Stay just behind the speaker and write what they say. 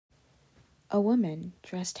A woman,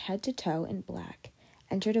 dressed head to toe in black,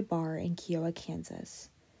 entered a bar in Kiowa, Kansas.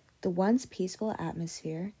 The once peaceful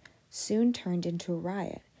atmosphere soon turned into a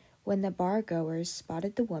riot when the bar-goers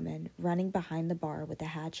spotted the woman running behind the bar with a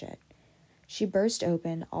hatchet. She burst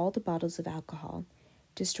open all the bottles of alcohol,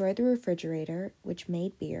 destroyed the refrigerator, which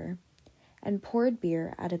made beer, and poured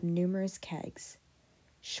beer out of numerous kegs.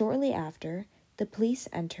 Shortly after, the police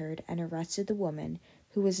entered and arrested the woman,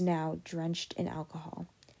 who was now drenched in alcohol.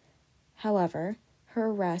 However,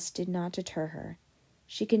 her arrest did not deter her.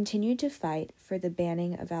 She continued to fight for the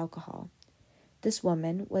banning of alcohol. This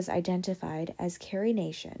woman was identified as Carrie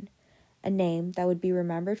Nation, a name that would be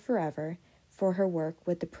remembered forever for her work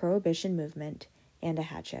with the Prohibition movement and a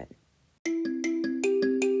hatchet.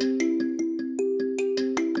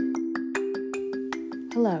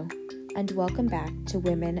 Hello, and welcome back to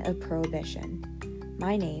Women of Prohibition.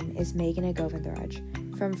 My name is Meghana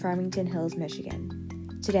Govindharaj from Farmington Hills, Michigan.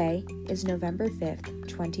 Today is November 5th,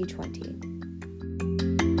 2020.